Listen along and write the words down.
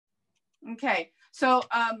Okay, so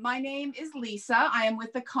my name is Lisa. I am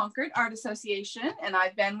with the Concord Art Association, and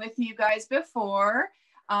I've been with you guys before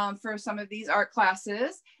for some of these art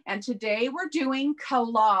classes. And today we're doing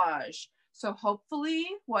collage. So hopefully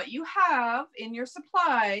what you have in your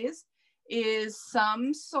supplies is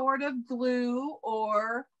some sort of glue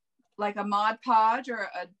or like a Mod Podge or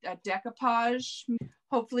a decoupage.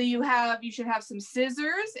 Hopefully you should have some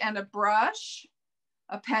scissors and a brush,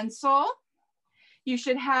 a pencil. You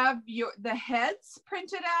should have the heads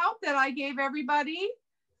printed out that I gave everybody,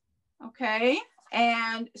 okay?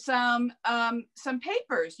 And some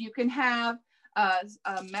papers. You can have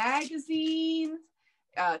a magazine,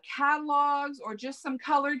 catalogs, or just some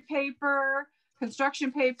colored paper,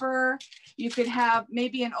 construction paper. You could have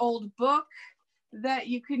maybe an old book that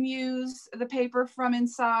you can use the paper from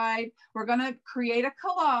inside. We're gonna create a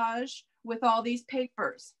collage with all these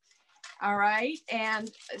papers. All right,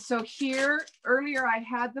 and so here earlier I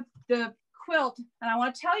had the quilt, and I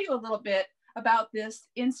want to tell you a little bit about this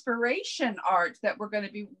inspiration art that we're going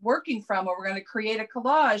to be working from, or we're going to create a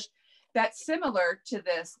collage that's similar to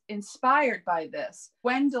this, inspired by this.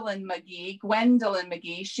 Gwendolyn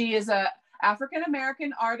Magee, she is a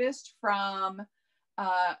African-American artist from,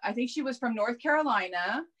 I think she was from North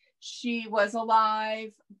Carolina. She was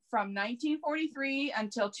alive from 1943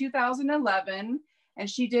 until 2011. And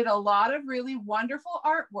she did a lot of really wonderful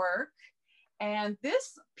artwork. And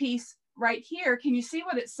this piece right here, can you see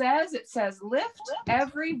what it says? It says, lift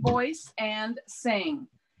every voice and sing.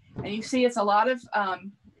 And you see it's a lot of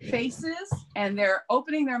faces, and they're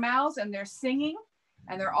opening their mouths and they're singing,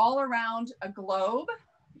 and they're all around a globe,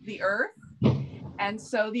 the earth. And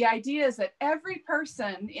so the idea is that every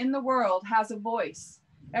person in the world has a voice.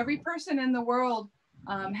 Every person in the world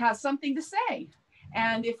has something to say.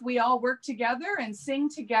 And if we all work together and sing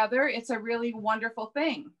together, it's a really wonderful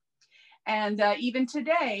thing. And even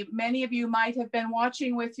today, many of you might have been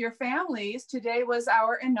watching with your families. Today was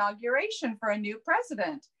our inauguration for a new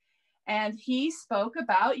president. And he spoke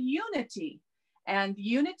about unity. And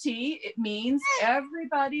unity, it means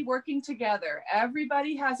everybody working together.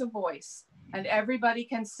 Everybody has a voice and everybody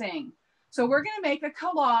can sing. So we're going to make a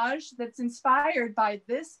collage that's inspired by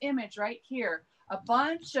this image right here. A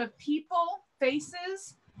bunch of people,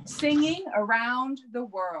 faces, singing around the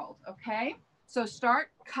world, okay? So start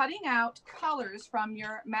cutting out colors from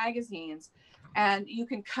your magazines, and you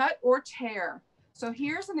can cut or tear. So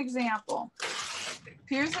here's an example.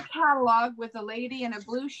 Here's a catalog with a lady in a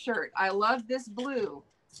blue shirt. I love this blue.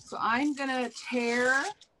 So I'm gonna tear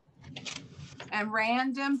and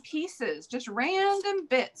random pieces, just random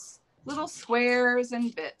bits, little squares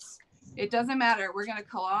and bits. It doesn't matter, we're gonna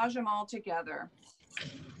collage them all together.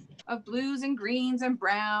 Of blues and greens and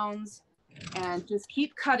browns, and just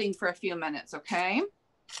keep cutting for a few minutes, okay?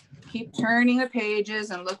 Keep turning the pages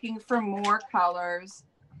and looking for more colors.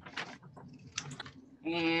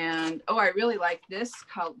 And oh, I really like this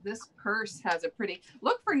color. This purse has a pretty,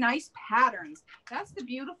 look for nice patterns. That's the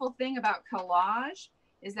beautiful thing about collage,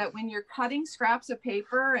 is that when you're cutting scraps of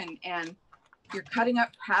paper and you're cutting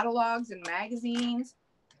up catalogs and magazines,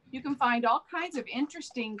 you can find all kinds of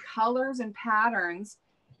interesting colors and patterns.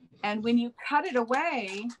 And when you cut it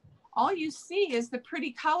away, all you see is the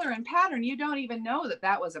pretty color and pattern. You don't even know that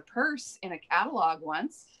that was a purse in a catalog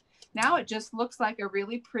once. Now it just looks like a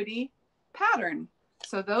really pretty pattern.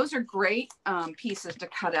 So those are great pieces to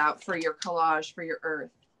cut out for your collage, for your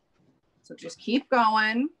earth. So just keep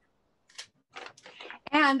going.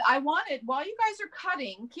 And I wanted, while you guys are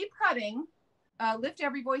cutting, keep cutting, Lift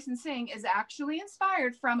Every Voice and Sing is actually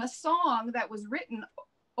inspired from a song that was written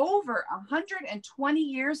over 120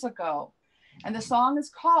 years ago. And the song is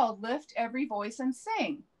called Lift Every Voice and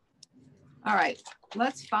Sing. All right,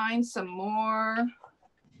 let's find some more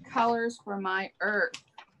colors for my earth,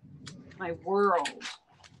 my world.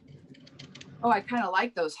 Oh, I kind of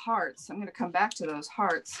like those hearts. I'm gonna come back to those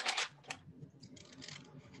hearts.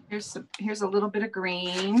 Here's a little bit of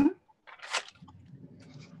green.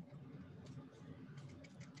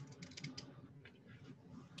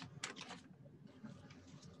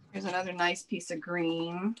 Here's another nice piece of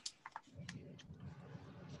green.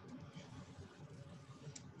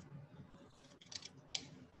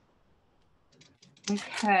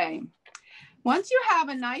 Okay. Once you have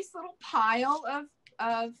a nice little pile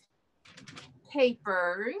of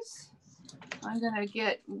papers, I'm gonna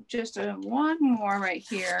get just one more right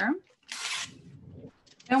here.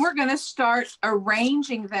 And we're gonna start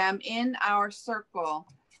arranging them in our circle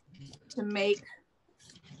to make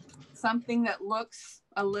something that looks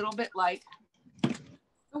a little bit like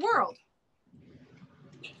the world.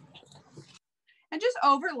 And just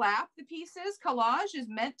overlap the pieces. Collage is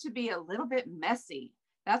meant to be a little bit messy.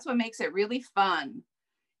 That's what makes it really fun.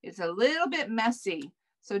 It's a little bit messy.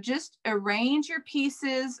 So just arrange your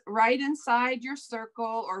pieces right inside your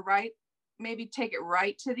circle, or maybe take it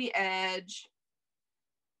right to the edge.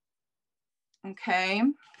 Okay,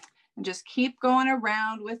 and just keep going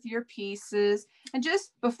around with your pieces. And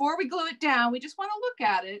just before we glue it down, we just want to look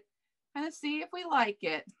at it and see if we like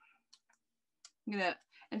it.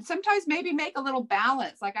 And sometimes maybe make a little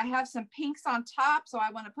balance. Like I have some pinks on top, so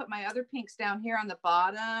I want to put my other pinks down here on the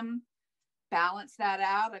bottom. Balance that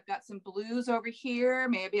out. I've got some blues over here.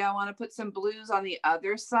 Maybe I want to put some blues on the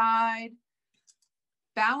other side.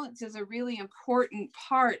 Balance is a really important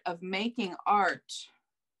part of making art.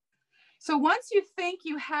 So once you think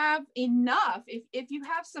you have enough, if you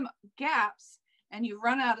have some gaps and you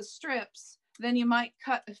run out of strips, then you might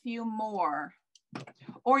cut a few more.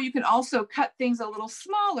 Or you can also cut things a little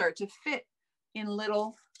smaller to fit in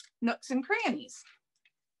little nooks and crannies.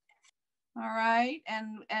 All right,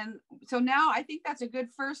 and so now I think that's a good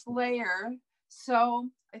first layer. So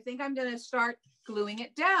I think I'm going to start gluing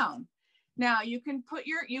it down. Now you can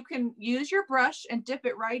use your brush and dip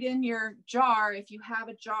it right in your jar if you have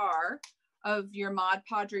a jar of your Mod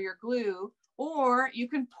Podge or your glue, or you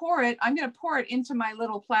can pour it. I'm going to pour it into my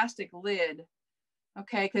little plastic lid,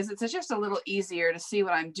 okay, because it's just a little easier to see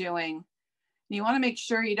what I'm doing. And you want to make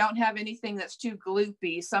sure you don't have anything that's too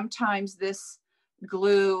gloopy. Sometimes this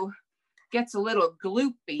glue gets a little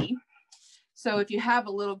gloopy. So if you have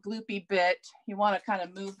a little gloopy bit, you want to kind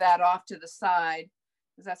of move that off to the side,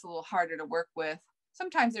 because that's a little harder to work with.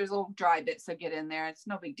 Sometimes there's little dry bits that get in there. It's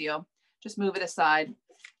no big deal. Just move it aside.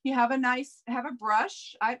 You have a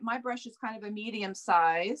brush. My brush is kind of a medium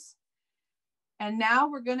size. And now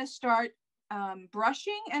we're going to start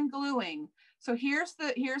brushing and gluing. So here's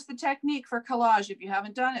the technique for collage. If you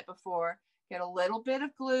haven't done it before, get a little bit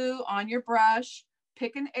of glue on your brush,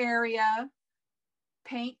 pick an area,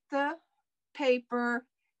 paint the paper,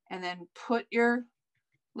 and then put your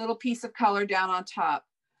little piece of color down on top.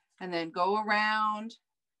 And then go around,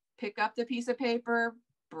 pick up the piece of paper,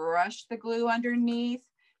 brush the glue underneath,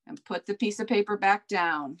 and put the piece of paper back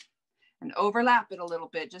down. And overlap it a little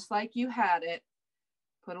bit, just like you had it.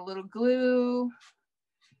 Put a little glue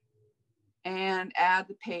and add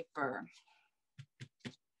the paper.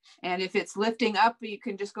 And if it's lifting up, you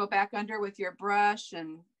can just go back under with your brush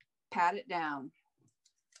and pat it down.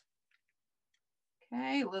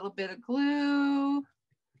 Okay, a little bit of glue.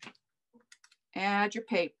 Add your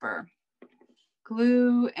paper.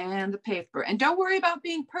 Glue and the paper. And don't worry about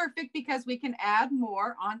being perfect, because we can add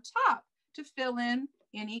more on top to fill in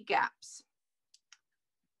any gaps.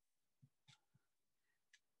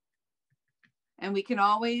 And we can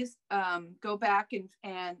always go back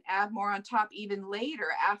and add more on top even later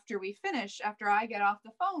after we finish. After I get off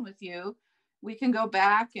the phone with you, we can go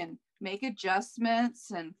back and make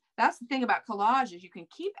adjustments. And that's the thing about collage, is you can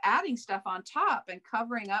keep adding stuff on top and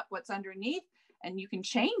covering up what's underneath, and you can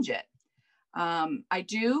change it. I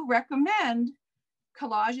do recommend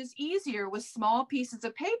collage is easier with small pieces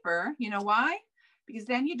of paper. You know why? Because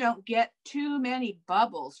then you don't get too many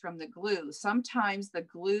bubbles from the glue. Sometimes the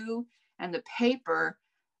glue and the paper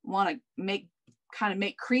want to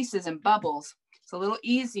make creases and bubbles. It's a little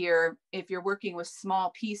easier if you're working with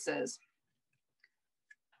small pieces.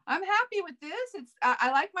 I'm happy with this.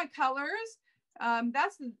 I like my colors.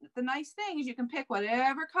 That's the nice thing, is you can pick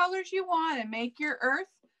whatever colors you want and make your earth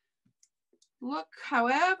look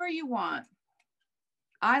however you want.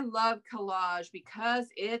 I love collage because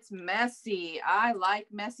it's messy. I like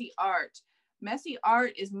messy art. Messy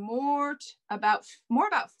art is more about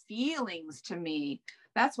feelings to me.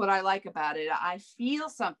 That's what I like about it. I feel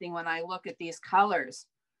something when I look at these colors.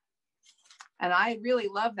 And I really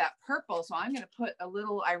love that purple. So I'm going to put a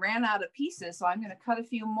little, I ran out of pieces, so I'm going to cut a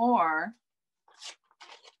few more.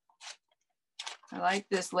 I like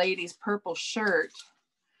this lady's purple shirt.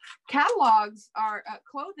 Catalogs are,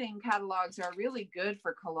 clothing catalogs are really good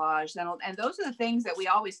for collage. And those are the things that we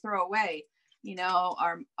always throw away. You know,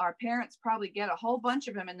 our parents probably get a whole bunch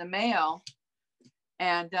of them in the mail.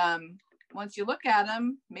 And once you look at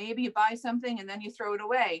them, maybe you buy something and then you throw it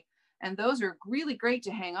away. And those are really great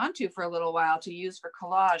to hang on to for a little while to use for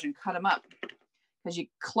collage and cut them up. Because your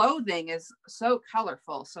clothing is so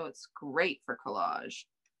colorful, so it's great for collage.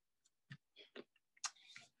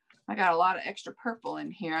 I got a lot of extra purple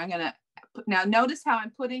in here. I'm gonna put, now notice how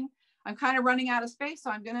I'm kind of running out of space, so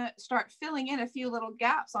I'm gonna start filling in a few little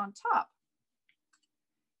gaps on top.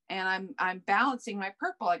 And I'm balancing my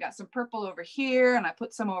purple. I got some purple over here, and I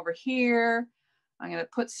put some over here. I'm gonna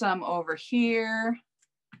put some over here.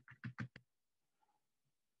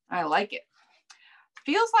 I like it.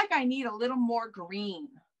 Feels like I need a little more green.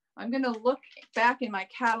 I'm going to look back in my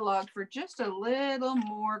catalog for just a little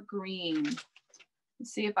more green.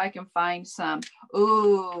 Let's see if I can find some.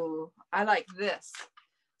 Ooh, I like this.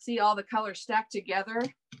 See all the colors stacked together?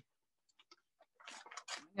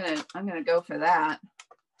 I'm gonna go for that.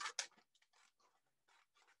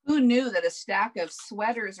 Who knew that a stack of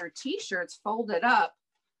sweaters or t-shirts folded up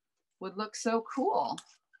would look so cool?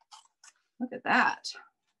 Look at that.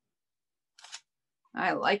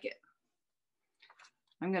 I like it.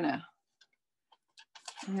 I'm gonna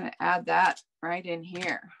add that right in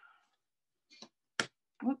here.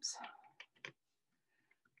 Whoops.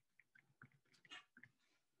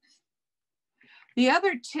 The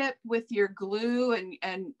other tip with your glue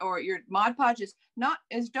or your Mod Podge is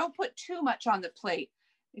don't put too much on the plate.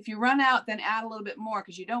 If you run out, then add a little bit more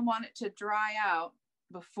because you don't want it to dry out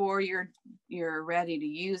before you're ready to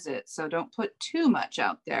use it. So don't put too much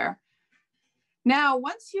out there. Now,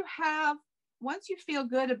 once you feel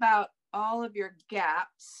good about all of your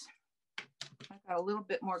gaps, I've got a little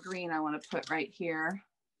bit more green I want to put right here,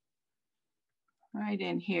 right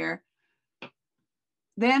in here.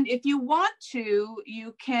 Then if you want to,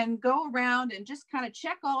 you can go around and just kind of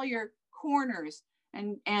check all your corners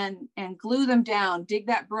and glue them down. Dig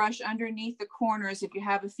that brush underneath the corners if you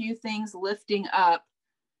have a few things lifting up,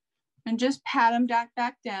 and just pat them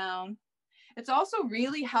back down. It's also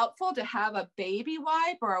really helpful to have a baby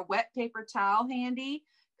wipe or a wet paper towel handy,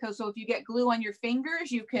 because so if you get glue on your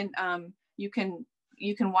fingers, you can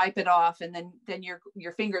wipe it off, and then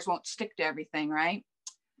your fingers won't stick to everything, right?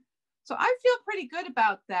 So I feel pretty good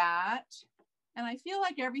about that. And I feel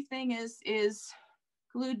like everything is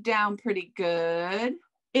glued down pretty good.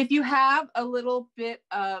 If you have a little bit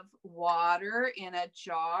of water in a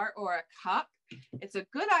jar or a cup, it's a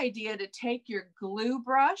good idea to take your glue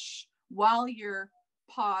brush while you're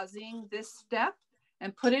pausing this step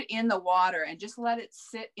and put it in the water and just let it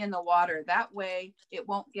sit in the water. That way it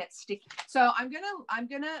won't get sticky. So I'm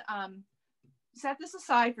gonna set this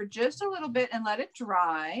aside for just a little bit and let it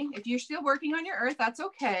dry. If you're still working on your earth, that's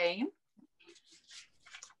okay.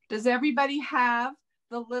 Does everybody have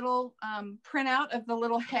the little printout of the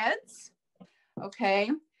little heads? Okay.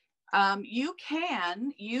 You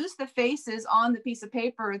can use the faces on the piece of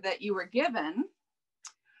paper that you were given,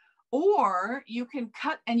 or you can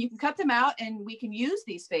cut them out, and we can use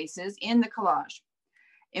these faces in the collage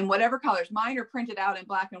in whatever colors. Mine are printed out in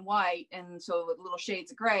black and white, and so with little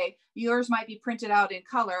shades of gray. Yours might be printed out in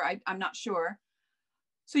color. I'm not sure.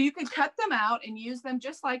 So you can cut them out and use them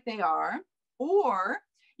just like they are, or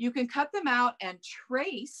you can cut them out and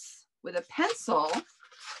trace with a pencil,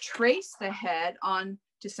 trace the head onto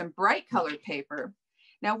some bright colored paper.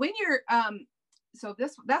 Now when you're, so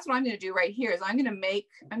that's what I'm gonna do right here is I'm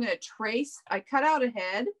gonna trace, I cut out a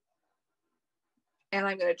head, and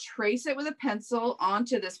I'm going to trace it with a pencil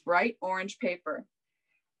onto this bright orange paper.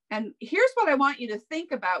 And here's what I want you to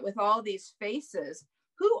think about with all these faces.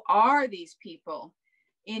 Who are these people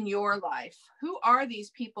in your life? Who are these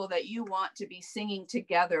people that you want to be singing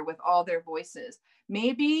together with all their voices?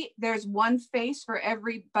 Maybe there's one face for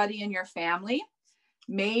everybody in your family.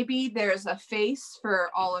 Maybe there's a face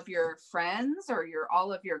for all of your friends or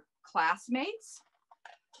all of your classmates,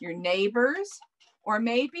 your neighbors. Or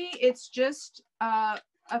maybe it's just a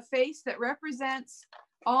face that represents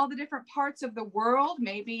all the different parts of the world.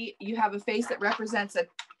 Maybe you have a face that represents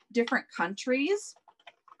different countries.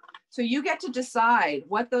 So you get to decide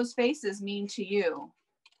what those faces mean to you.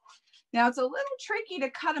 Now it's a little tricky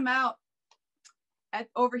to cut them out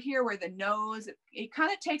over here where the nose, it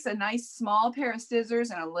kind of takes a nice small pair of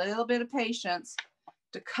scissors and a little bit of patience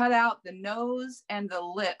to cut out the nose and the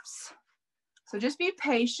lips. So just be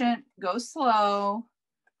patient, go slow,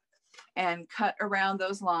 and cut around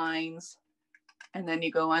those lines. And then you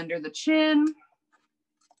go under the chin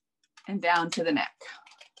and down to the neck.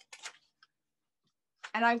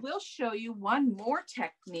 And I will show you one more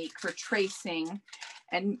technique for tracing.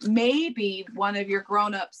 And maybe one of your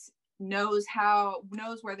grown-ups knows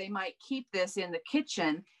where they might keep this in the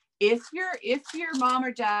kitchen. If your mom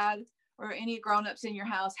or dad or any grown-ups in your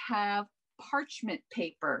house have parchment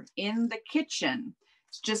paper in the kitchen.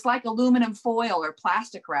 It's just like aluminum foil or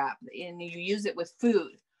plastic wrap, and you use it with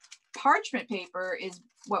food. Parchment paper is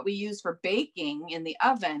what we use for baking in the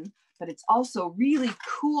oven, but it's also really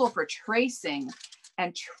cool for tracing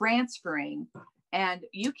and transferring. And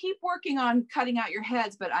you keep working on cutting out your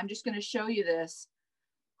heads, but I'm just going to show you this.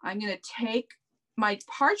 I'm going to take my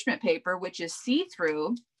parchment paper, which is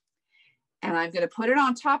see-through, and I'm going to put it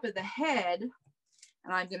on top of the head.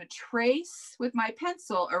 And I'm going to trace with my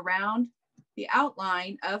pencil around the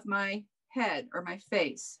outline of my head or my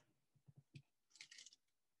face.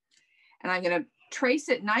 And I'm going to trace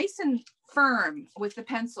it nice and firm with the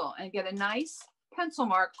pencil and get a nice pencil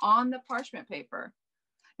mark on the parchment paper.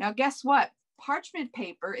 Now, guess what? Parchment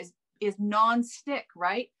paper is non-stick,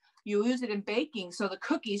 right? You use it in baking so the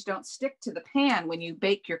cookies don't stick to the pan when you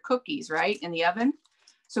bake your cookies, right, in the oven.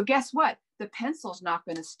 So guess what? The pencil's not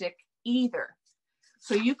going to stick either.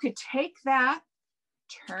 So you could take that,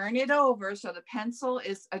 turn it over so the pencil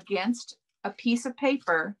is against a piece of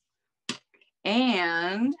paper,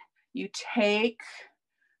 and you take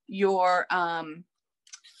your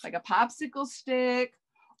like a popsicle stick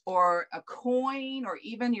or a coin or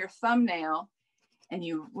even your thumbnail, and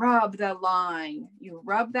you rub the line. You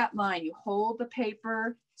rub that line. You hold the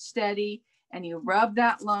paper steady and you rub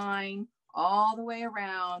that line all the way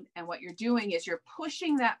around. And what you're doing is you're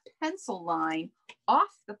pushing that pencil line off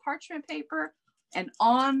the parchment paper and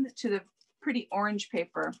on to the pretty orange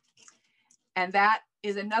paper. And that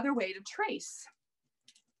is another way to trace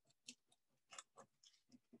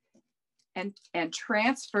and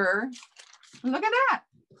transfer. Look at that.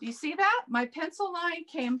 Do you see that? My pencil line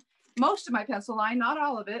came, most of my pencil line, not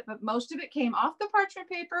all of it, but most of it came off the parchment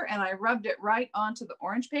paper, and I rubbed it right onto the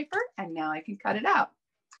orange paper, and now I can cut it out.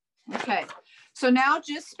 Okay, so now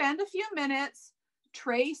just spend a few minutes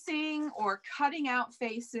tracing or cutting out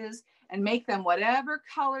faces and make them whatever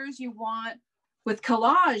colors you want. With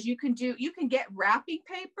collage, you can get wrapping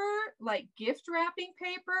paper, like gift wrapping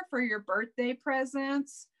paper for your birthday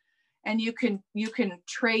presents. And you can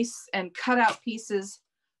trace and cut out pieces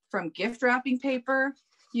from gift wrapping paper.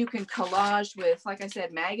 You can collage with, like I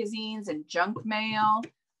said, magazines and junk mail,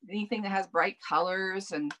 anything that has bright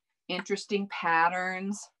colors and interesting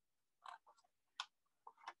patterns.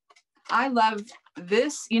 I love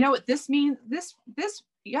this. You know what this means? This,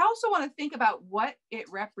 you also want to think about what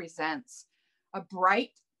it represents. A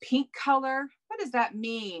bright pink color, what does that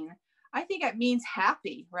mean? I think it means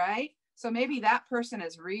happy, right? So maybe that person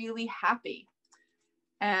is really happy.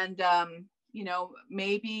 And, you know,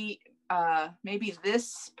 maybe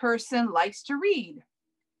this person likes to read.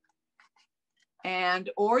 And,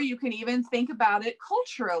 or you can even think about it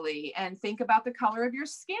culturally and think about the color of your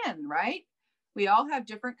skin, right? We all have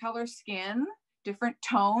different color skin, different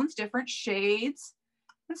tones, different shades.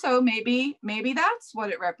 And so maybe that's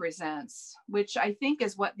what it represents, which I think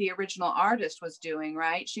is what the original artist was doing,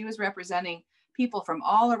 right? She was representing people from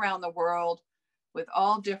all around the world with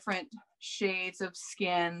all different shades of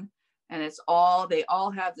skin, and they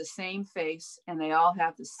all have the same face and they all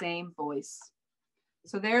have the same voice.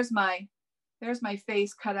 So there's my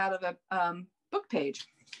face cut out of a book page.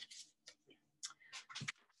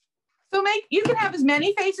 So you can have as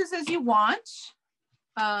many faces as you want.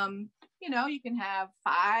 You know, you can have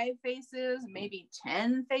 5 faces, maybe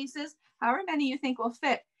 10 faces, however many you think will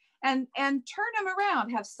fit. And turn them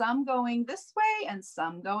around, have some going this way and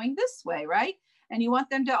some going this way, right? And you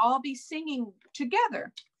want them to all be singing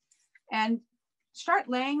together. And start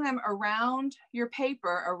laying them around your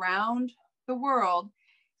paper, around the world,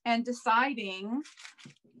 and deciding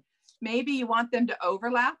maybe you want them to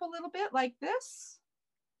overlap a little bit like this,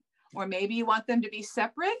 or maybe you want them to be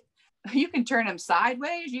separate. You can turn them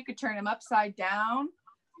sideways, you could turn them upside down,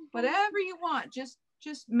 whatever you want. Just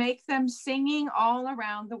make them singing all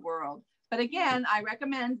around the world. But again, I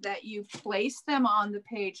recommend that you place them on the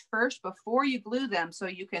page first before you glue them so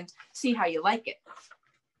you can see how you like it.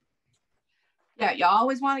 Yeah, you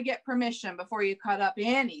always want to get permission before you cut up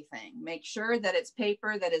anything. Make sure that it's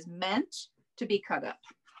paper that is meant to be cut up.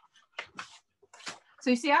 So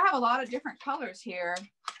you see, I have a lot of different colors here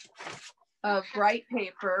of bright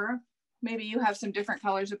paper. Maybe you have some different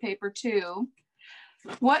colors of paper too.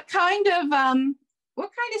 What kind of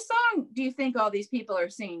song do you think all these people are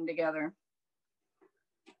singing together?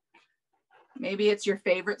 Maybe it's your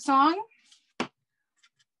favorite song.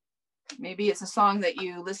 Maybe it's a song that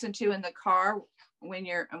you listen to in the car when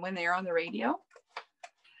they're on the radio.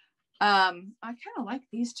 I kind of like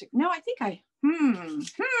these two. No, I think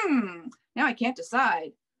now I can't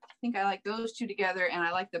decide. I think I like those two together, and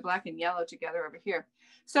I like the black and yellow together over here.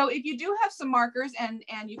 So if you do have some markers and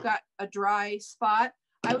you've got a dry spot,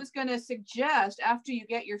 I was going to suggest after you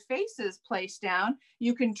get your faces placed down,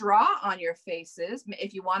 you can draw on your faces.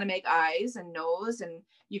 If you want to make eyes and nose, and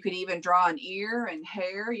you could even draw an ear and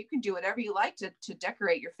hair, you can do whatever you like to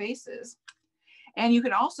decorate your faces. And you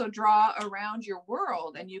can also draw around your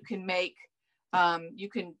world, and you can make,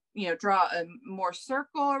 draw a more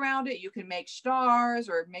circle around it. You can make stars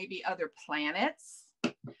or maybe other planets.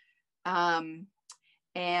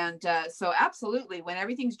 So absolutely, when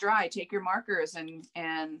everything's dry, take your markers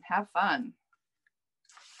and have fun.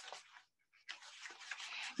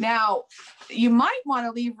 Now, you might want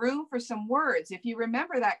to leave room for some words. If you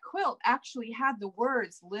remember, that quilt actually had the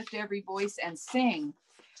words lift every voice and sing.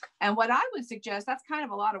 And what I would suggest, that's kind of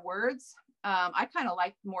a lot of words. I kind of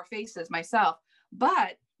like more faces myself,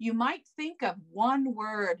 but you might think of one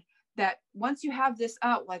word that once you have this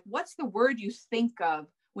out, like what's the word you think of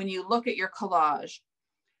when you look at your collage,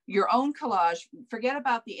 your own collage? Forget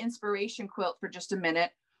about the inspiration quilt for just a minute.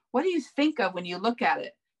 What do you think of when you look at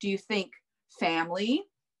it? Do you think family?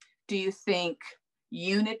 Do you think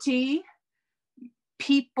unity,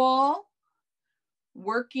 people,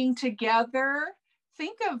 working together?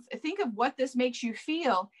 Think of what this makes you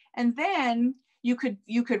feel, and then you could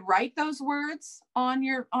write those words on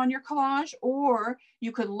your collage, or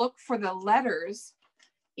you could look for the letters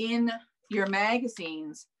in your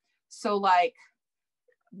magazines. So like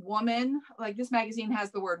woman, like this magazine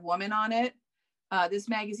has the word woman on it. This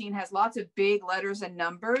magazine has lots of big letters and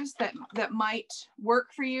numbers that might work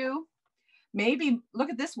for you. Maybe look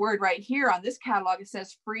at this word right here on this catalog. It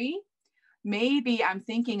says free. Maybe I'm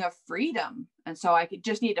thinking of freedom. And so I could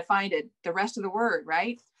just need to find it, the rest of the word,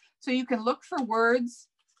 right? So you can look for words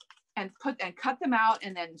and cut them out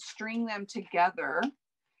and then string them together.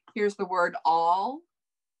 Here's the word all,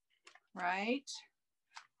 right?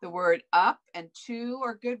 The word up and to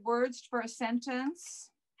are good words for a sentence.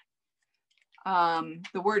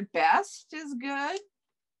 The word best is good.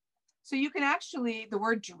 So you can actually, the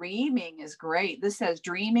word dreaming is great. This says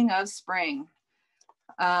dreaming of spring.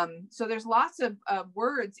 So there's lots of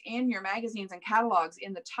words in your magazines and catalogs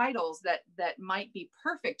in the titles that might be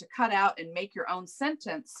perfect to cut out and make your own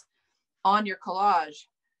sentence on your collage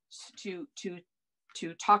to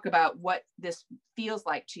talk about what this feels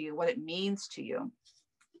like to you, what it means to you.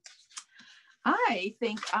 I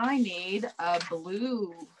think I need a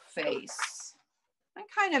blue face. I'm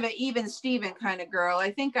kind of an even Steven kind of girl.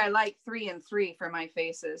 I think I like 3 and 3 for my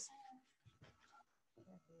faces.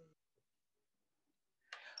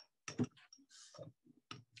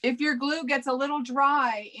 If your glue gets a little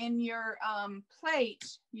dry in your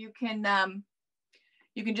plate, you can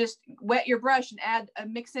just wet your brush and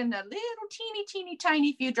mix in a little teeny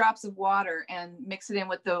tiny few drops of water and mix it in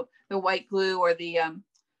with the white glue or the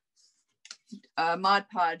Mod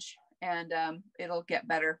Podge, and it'll get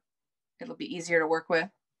better. It'll be easier to work with.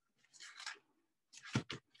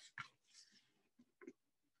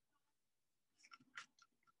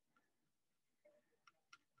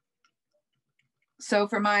 So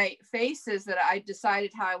for my faces that I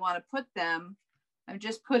decided how I want to put them, I'm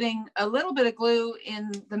just putting a little bit of glue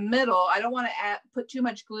in the middle. I don't want to put too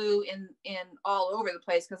much glue in all over the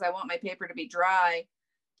place because I want my paper to be dry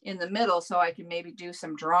in the middle so I can maybe do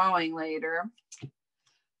some drawing later.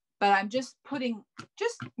 But I'm just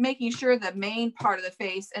making sure the main part of the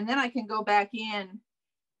face, and then I can go back in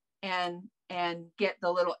and get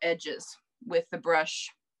the little edges with the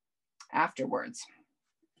brush afterwards.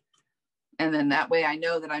 And then that way I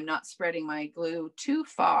know that I'm not spreading my glue too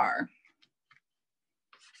far.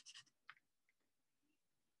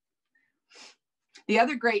 The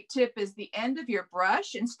other great tip is the end of your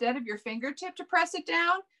brush, instead of your fingertip to press it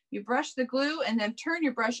down, you brush the glue and then turn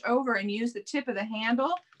your brush over and use the tip of the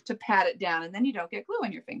handle to pat it down, and then you don't get glue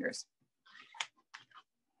on your fingers.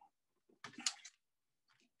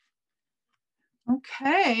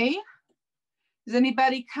 Okay. Has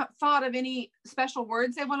anybody thought of any special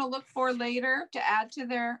words they want to look for later to add to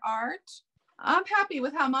their art? I'm happy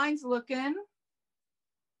with how mine's looking.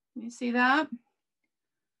 You see that?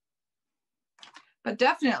 But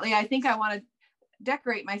definitely, I think I want to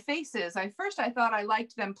decorate my faces. First I thought I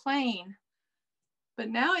liked them plain, but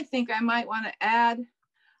now I think I might want to add,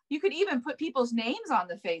 you could even put people's names on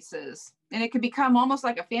the faces and it could become almost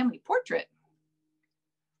like a family portrait.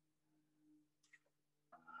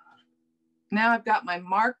 Now I've got my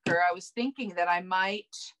marker. I was thinking that I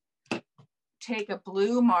might take a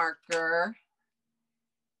blue marker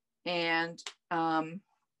and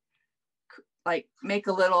like make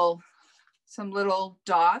some little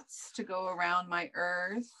dots to go around my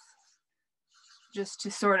earth, just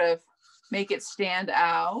to sort of make it stand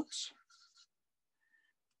out.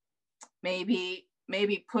 Maybe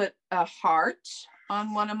put a heart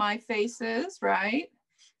on one of my faces, right?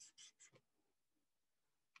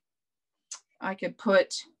 I could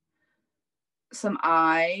put some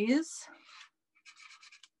eyes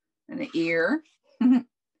and an ear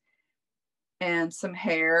and some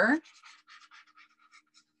hair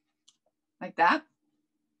like that.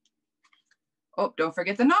 Oh, don't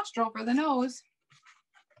forget the nostril for the nose.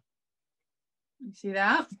 You see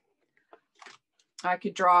that? I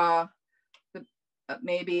could draw the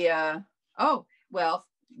maybe oh, well,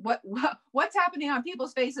 what's happening on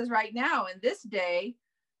people's faces right now in this day?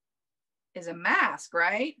 is a mask,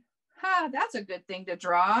 right? That's a good thing to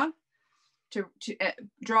draw, to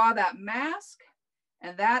draw that mask.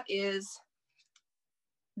 And that is,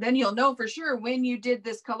 then you'll know for sure when you did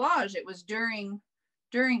this collage, it was during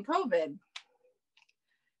COVID,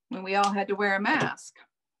 when we all had to wear a mask.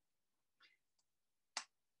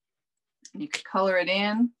 And you could color it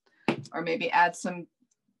in, or maybe add some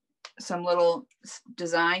little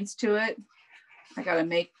designs to it. I gotta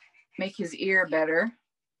make his ear better.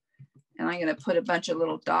 And I'm gonna put a bunch of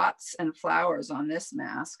little dots and flowers on this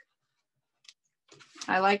mask.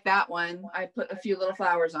 I like that one. I put a few little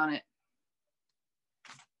flowers on it.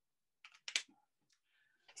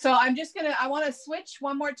 So I'm just gonna, I wanna switch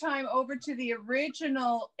one more time over to the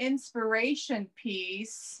original inspiration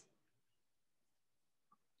piece.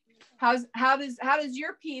 How does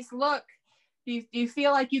your piece look? Do you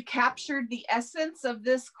feel like you captured the essence of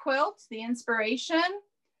this quilt, the inspiration?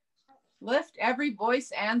 Lift every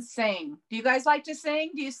voice and sing. Do you guys like to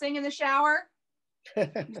sing? Do you sing in the shower?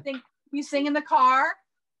 You sing in the car?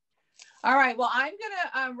 All right, well, I'm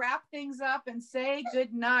gonna wrap things up and say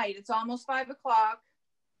good night. It's almost 5 o'clock.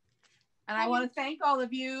 And I wanna thank all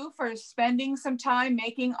of you for spending some time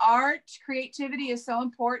making art. Creativity is so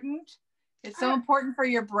important. It's so important for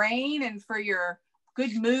your brain and for your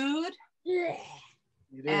good mood.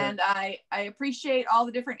 And I appreciate all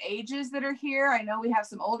the different ages that are here. I know we have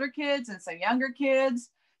some older kids and some younger kids.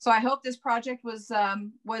 So I hope this project was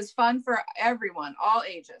fun for everyone, all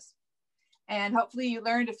ages. And hopefully you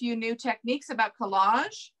learned a few new techniques about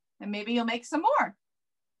collage, and maybe you'll make some more.